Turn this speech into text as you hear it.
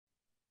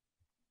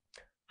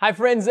Hi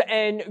friends,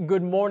 and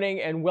good morning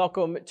and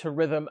welcome to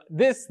Rhythm.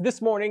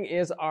 This morning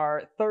is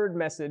our third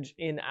message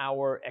in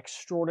our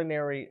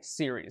extraordinary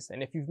series.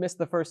 And if you've missed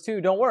the first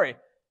two, don't worry.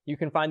 You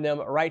can find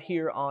them right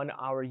here on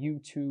our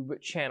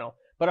YouTube channel.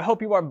 But I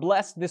hope you are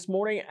blessed this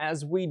morning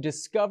as we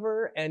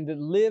discover and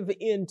live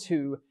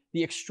into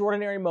the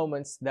extraordinary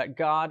moments that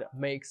God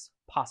makes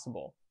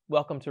possible.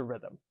 Welcome to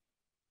Rhythm.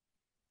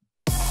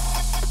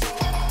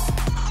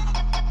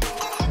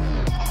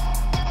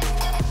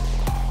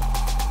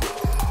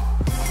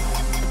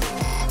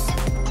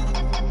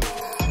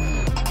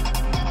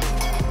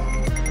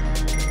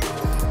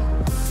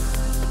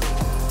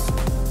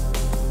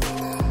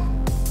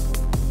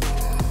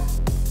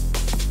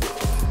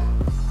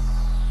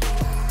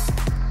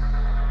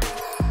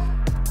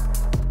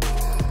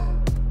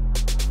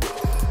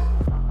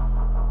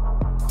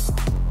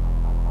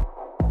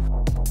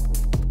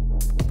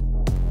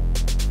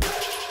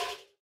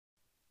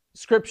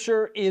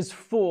 Scripture is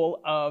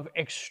full of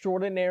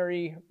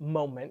extraordinary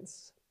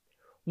moments.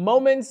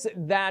 Moments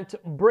that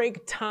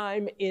break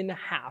time in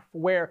half,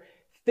 where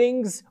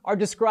things are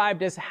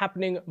described as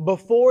happening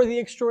before the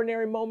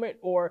extraordinary moment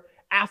or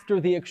after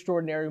the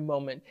extraordinary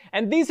moment.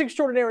 And these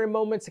extraordinary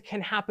moments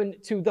can happen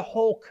to the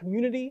whole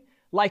community,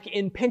 like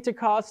in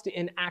Pentecost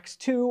in Acts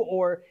 2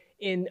 or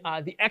in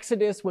the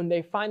Exodus when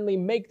they finally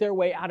make their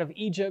way out of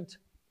Egypt.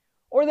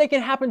 Or they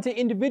can happen to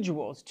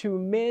individuals, to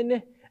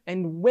men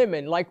and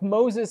women, like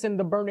Moses in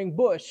the burning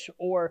bush,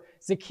 or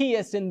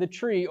Zacchaeus in the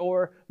tree,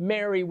 or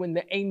Mary when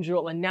the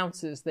angel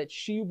announces that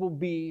she will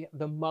be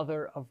the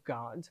mother of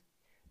God.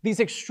 These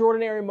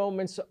extraordinary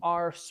moments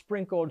are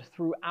sprinkled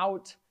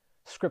throughout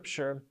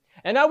Scripture.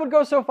 And I would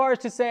go so far as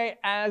to say,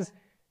 as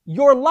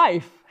your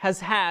life has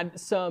had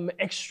some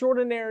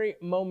extraordinary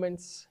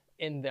moments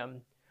in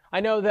them.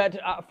 I know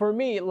that for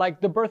me, like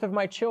the birth of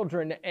my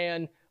children,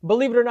 and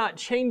believe it or not,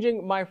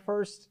 changing my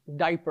first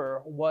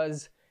diaper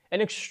was an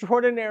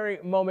extraordinary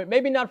moment,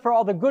 maybe not for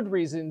all the good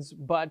reasons,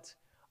 but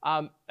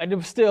it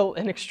was still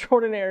an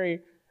extraordinary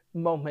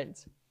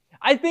moment.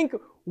 I think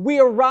we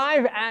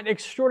arrive at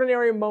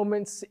extraordinary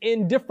moments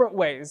in different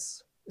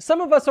ways.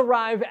 Some of us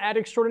arrive at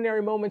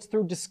extraordinary moments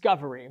through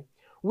discovery.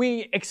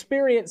 We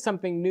experience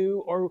something new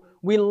or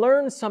we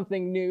learn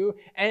something new,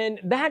 and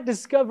that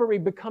discovery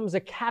becomes a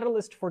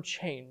catalyst for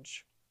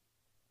change.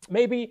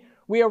 Maybe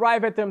we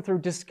arrive at them through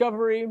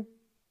discovery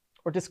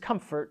or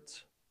discomfort.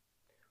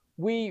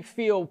 We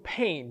feel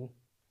pain,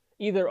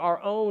 either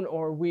our own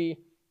or we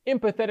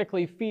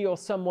empathetically feel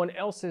someone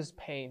else's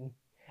pain.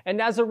 And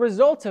as a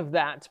result of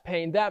that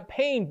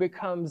pain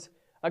becomes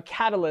a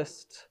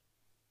catalyst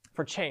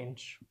for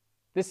change.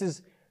 This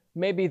is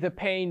maybe the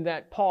pain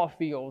that Paul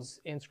feels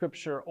in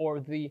Scripture, or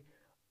the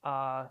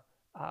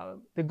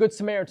Good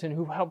Samaritan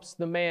who helps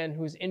the man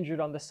who's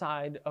injured on the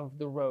side of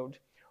the road.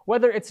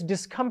 Whether it's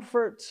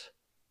discomfort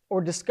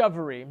or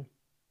discovery,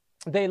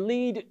 they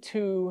lead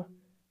to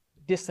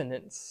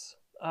dissonance,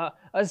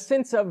 a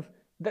sense of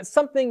that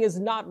something is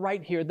not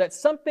right here, that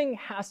something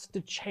has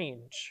to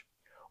change.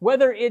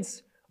 Whether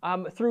it's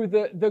through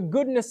the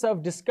goodness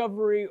of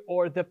discovery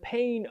or the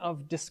pain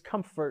of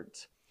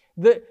discomfort,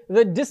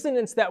 the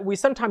dissonance that we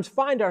sometimes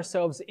find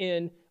ourselves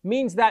in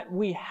means that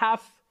we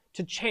have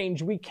to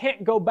change. We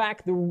can't go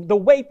back. The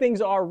way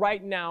things are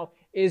right now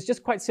is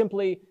just quite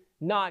simply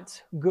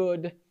not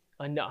good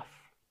enough.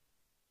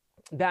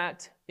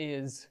 That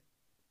is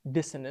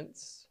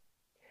dissonance.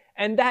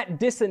 And that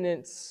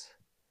dissonance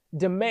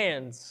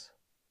demands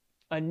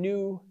a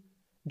new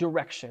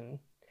direction.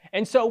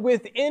 And so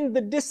within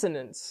the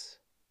dissonance,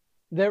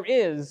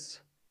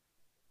 there's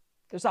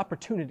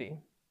opportunity.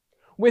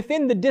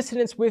 Within the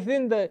dissonance,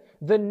 within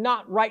the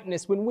not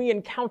rightness, when we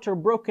encounter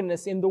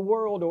brokenness in the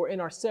world or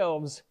in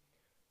ourselves,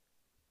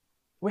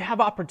 we have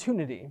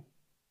opportunity.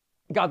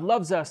 God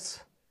loves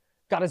us.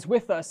 God is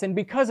with us. And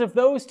because of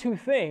those two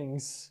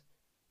things,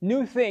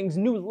 new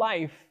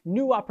life,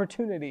 new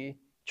opportunity,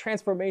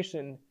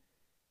 transformation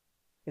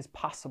is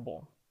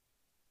possible.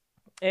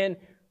 And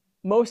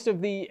most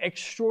of the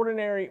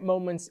extraordinary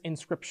moments in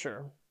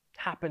Scripture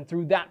happen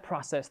through that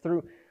process,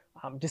 through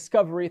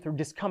discovery, through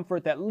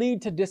discomfort that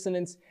lead to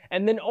dissonance,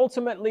 and then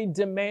ultimately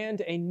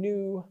demand a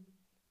new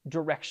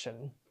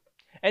direction.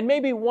 And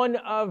maybe one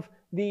of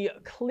the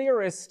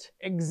clearest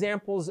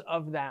examples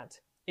of that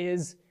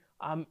is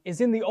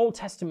in the Old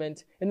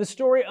Testament, in the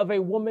story of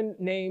a woman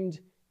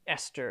named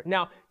Esther.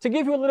 Now, to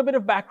give you a little bit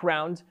of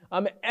background,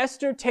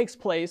 Esther's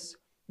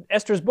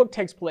book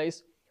takes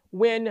place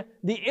when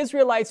the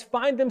Israelites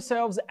find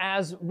themselves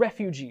as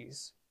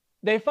refugees.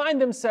 They find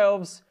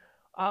themselves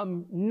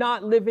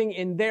not living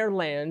in their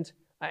land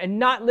and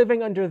not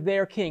living under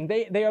their king.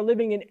 They are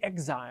living in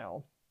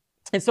exile.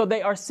 And so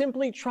they are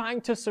simply trying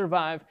to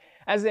survive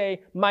as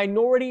a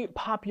minority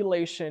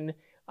population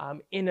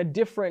in a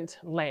different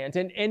land.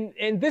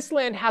 And this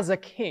land has a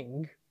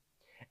king.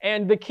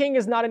 And the king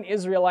is not an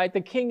Israelite. The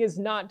king is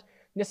not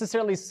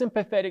necessarily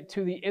sympathetic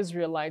to the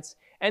Israelites.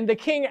 And the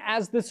king,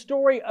 as the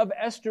story of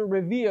Esther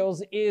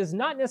reveals, is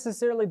not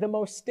necessarily the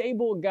most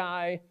stable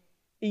guy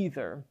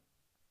either.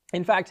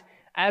 In fact,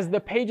 as the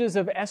pages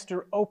of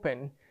Esther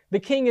open, the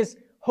king is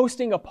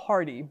hosting a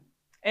party.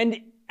 And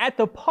at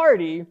the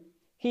party,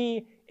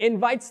 he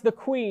invites the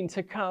queen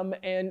to come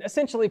and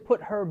essentially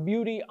put her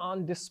beauty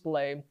on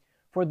display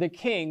for the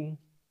king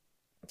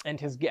and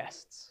his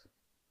guests.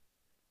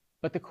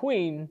 But the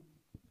queen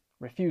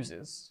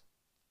refuses.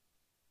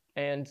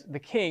 And the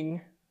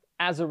king,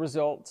 as a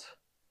result,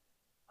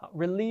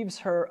 relieves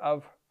her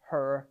of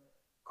her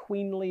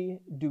queenly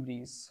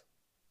duties.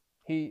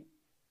 He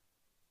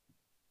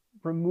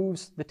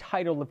removes the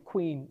title of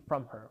queen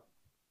from her.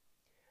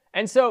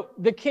 And so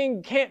the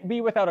king can't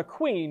be without a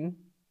queen,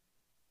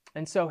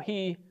 and so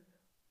he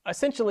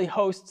essentially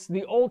hosts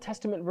the Old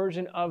Testament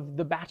version of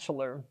The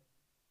Bachelor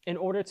in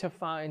order to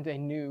find a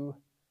new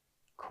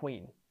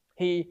queen.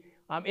 He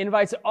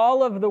invites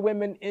all of the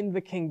women in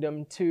the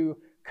kingdom to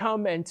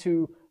come and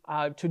to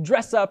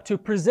dress up, to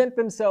present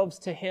themselves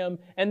to him,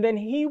 and then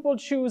he will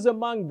choose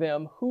among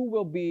them who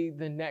will be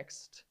the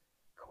next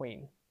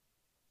queen.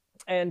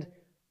 And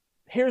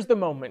here's the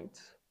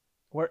moment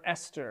where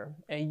Esther,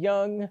 a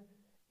young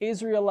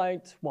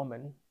Israelite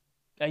woman,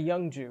 a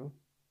young Jew,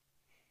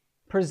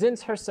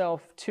 presents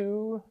herself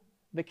to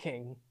the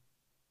king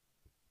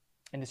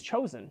and is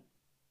chosen.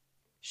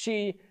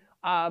 She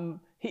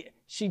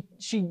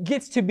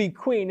gets to be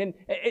queen, and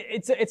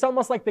it's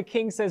almost like the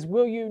king says,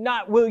 will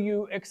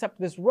you accept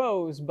this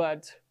rose,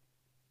 but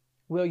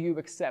will you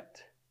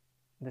accept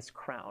this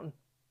crown?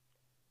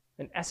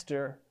 And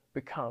Esther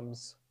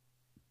becomes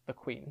the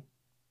queen.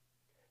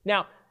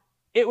 Now,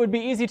 it would be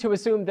easy to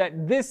assume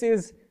that this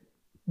is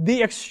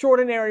the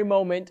extraordinary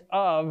moment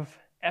of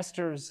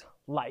Esther's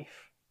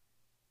life.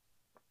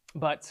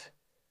 But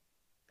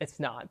it's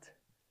not.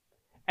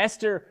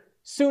 Esther,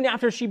 soon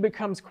after she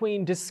becomes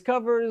queen,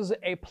 discovers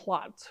a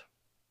plot,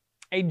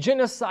 a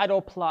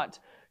genocidal plot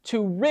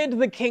to rid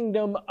the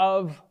kingdom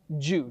of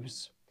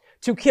Jews,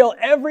 to kill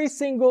every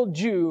single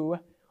Jew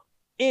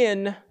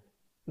in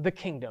the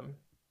kingdom.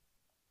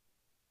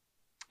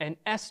 And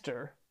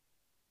Esther,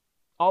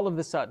 all of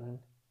a sudden,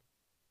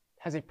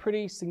 has a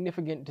pretty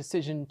significant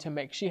decision to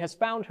make. She has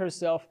found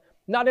herself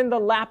not in the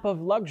lap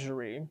of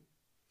luxury,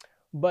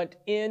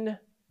 but in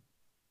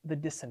the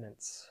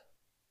dissonance.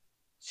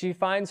 She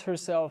finds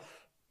herself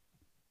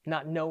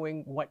not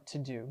knowing what to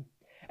do.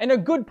 And a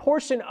good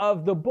portion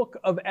of the book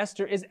of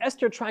Esther is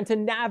Esther trying to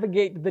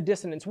navigate the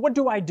dissonance. What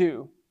do I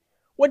do?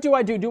 What do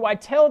I do? Do I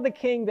tell the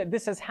king that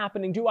this is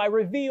happening? Do I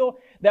reveal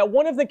that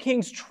one of the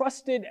king's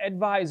trusted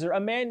advisor, a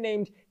man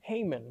named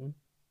Haman,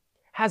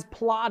 has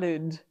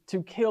plotted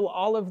to kill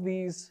all of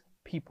these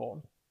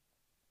people?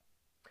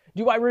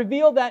 Do I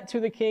reveal that to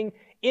the king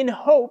in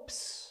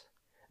hopes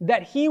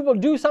that he will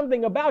do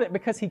something about it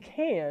because he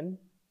can?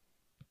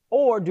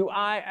 Or do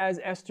I, as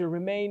Esther,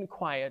 remain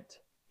quiet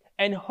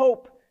and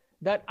hope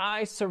that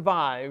I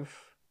survive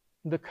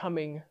the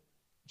coming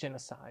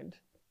genocide?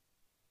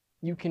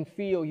 You can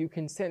feel, you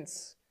can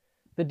sense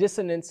the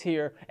dissonance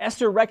here.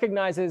 Esther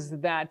recognizes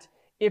that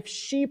if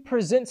she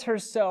presents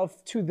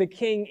herself to the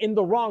king in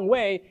the wrong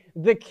way,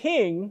 the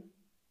king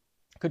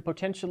could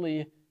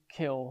potentially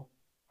kill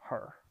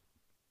her.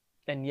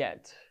 And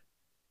yet,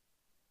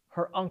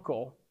 her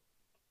uncle,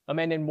 a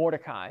man named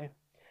Mordecai,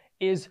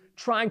 is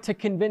trying to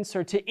convince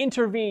her to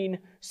intervene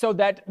so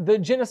that the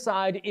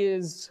genocide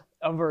is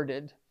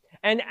averted.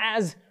 And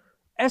as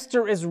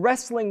Esther is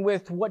wrestling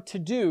with what to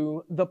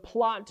do, the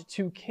plot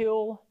to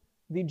kill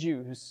the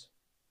Jews,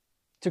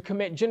 to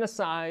commit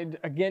genocide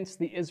against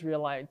the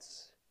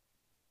Israelites,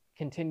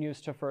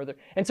 continues to further.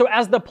 And so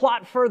as the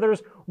plot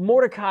furthers,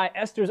 Mordecai,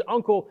 Esther's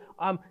uncle,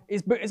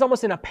 is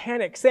almost in a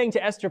panic, saying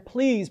to Esther,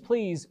 please,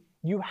 please,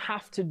 you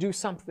have to do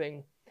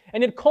something.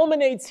 And it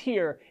culminates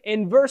here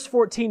in verse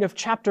 14 of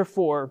chapter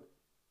 4.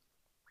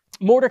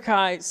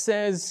 Mordecai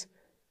says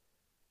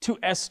to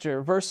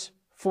Esther, verse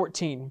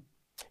 14,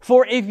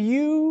 "For if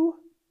you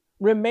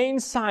remain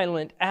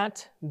silent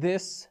at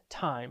this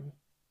time,"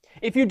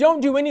 if you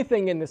don't do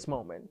anything in this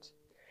moment,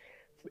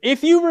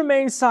 if you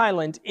remain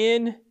silent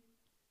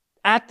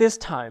at this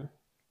time,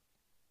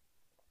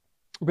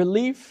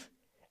 relief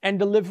and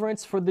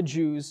deliverance for the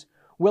Jews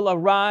will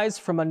arise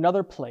from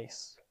another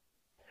place,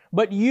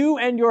 but you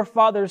and your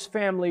father's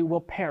family will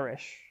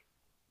perish.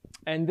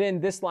 And then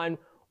this line,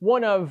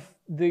 one of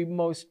the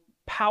most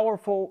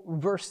powerful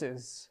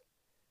verses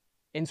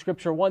in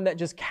Scripture, one that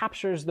just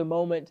captures the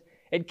moment,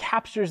 it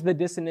captures the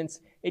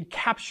dissonance, it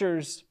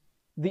captures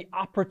the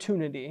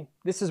opportunity.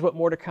 This is what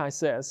Mordecai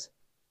says.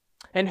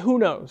 "And who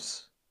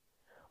knows,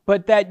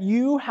 but that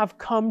you have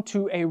come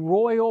to a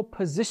royal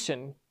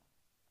position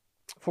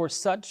for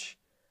such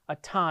a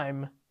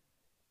time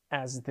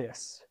as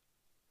this."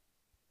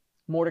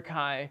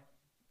 Mordecai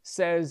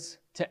says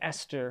to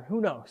Esther, who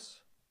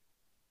knows?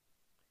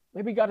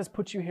 Maybe God has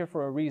put you here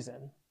for a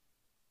reason.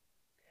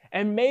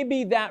 And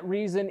maybe that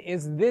reason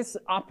is this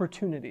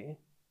opportunity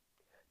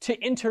to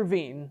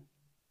intervene,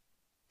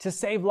 to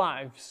save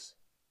lives,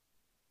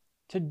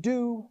 to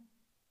do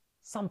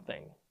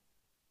something.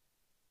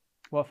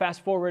 Well,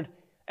 fast forward,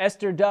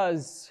 Esther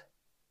does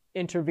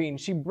intervene.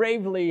 She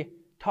bravely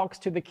talks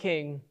to the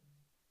king,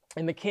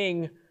 and the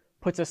king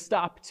puts a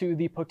stop to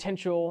the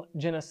potential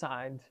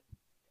genocide.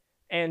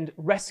 and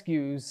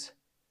rescues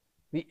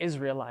the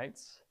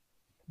Israelites.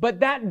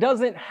 But that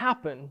doesn't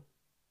happen.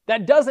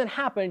 That doesn't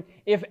happen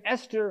if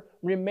Esther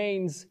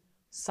remains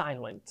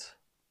silent.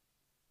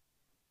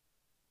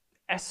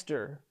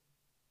 Esther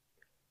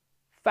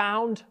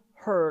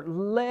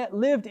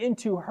lived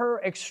into her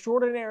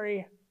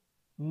extraordinary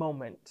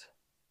moment.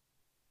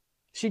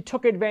 She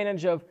took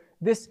advantage of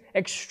this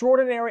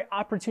extraordinary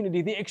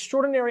opportunity, the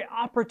extraordinary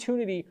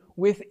opportunity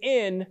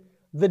within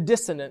the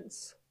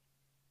dissonance.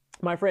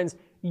 My friends,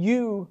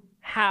 you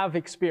have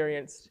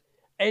experienced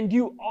and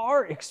you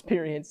are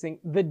experiencing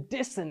the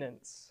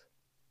dissonance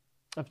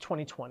of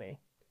 2020.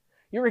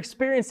 You're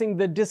experiencing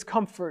the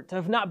discomfort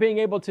of not being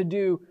able to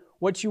do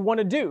what you want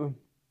to do.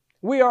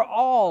 We are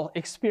all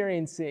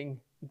experiencing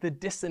the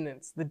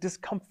dissonance, the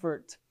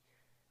discomfort,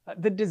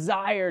 the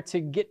desire to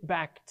get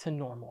back to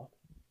normal.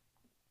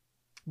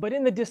 But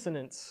in the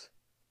dissonance,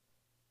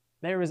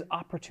 there is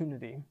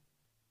opportunity.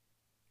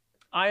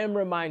 I am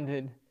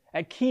reminded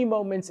at key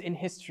moments in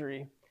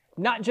history,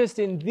 not just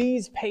in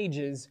these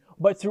pages,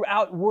 but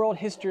throughout world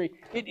history,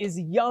 it is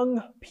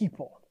young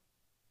people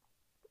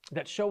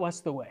that show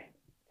us the way.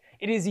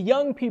 It is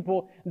young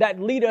people that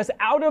lead us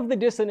out of the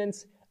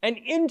dissonance and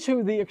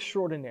into the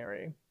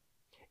extraordinary.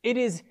 It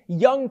is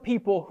young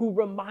people who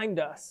remind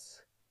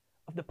us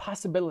of the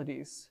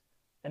possibilities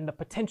and the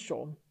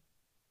potential.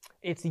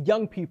 It's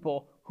young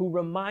people who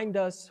remind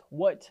us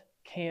what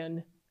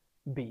can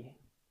be.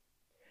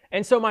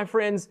 And so, my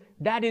friends,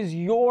 that is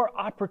your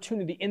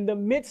opportunity in the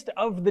midst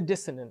of the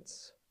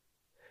dissonance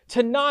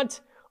to not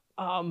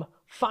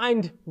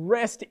find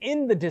rest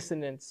in the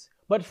dissonance,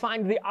 but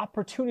find the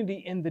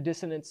opportunity in the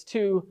dissonance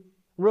to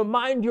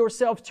remind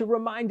yourself, to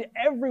remind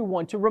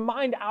everyone, to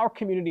remind our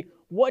community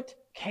what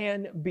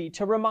can be,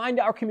 to remind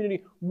our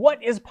community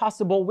what is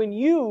possible when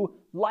you,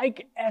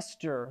 like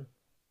Esther,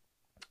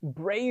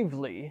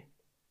 bravely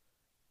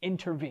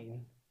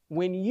intervene.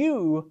 When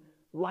you,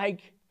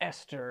 like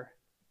Esther,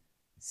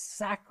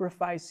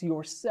 sacrifice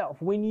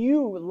yourself. When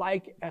you,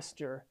 like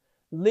Esther,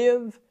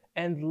 live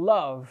and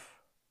love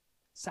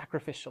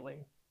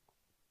sacrificially.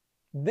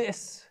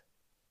 This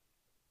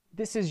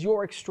is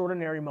your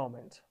extraordinary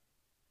moment.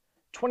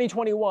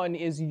 2021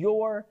 is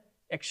your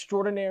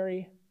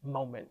extraordinary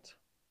moment.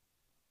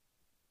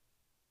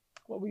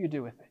 What will you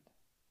do with it?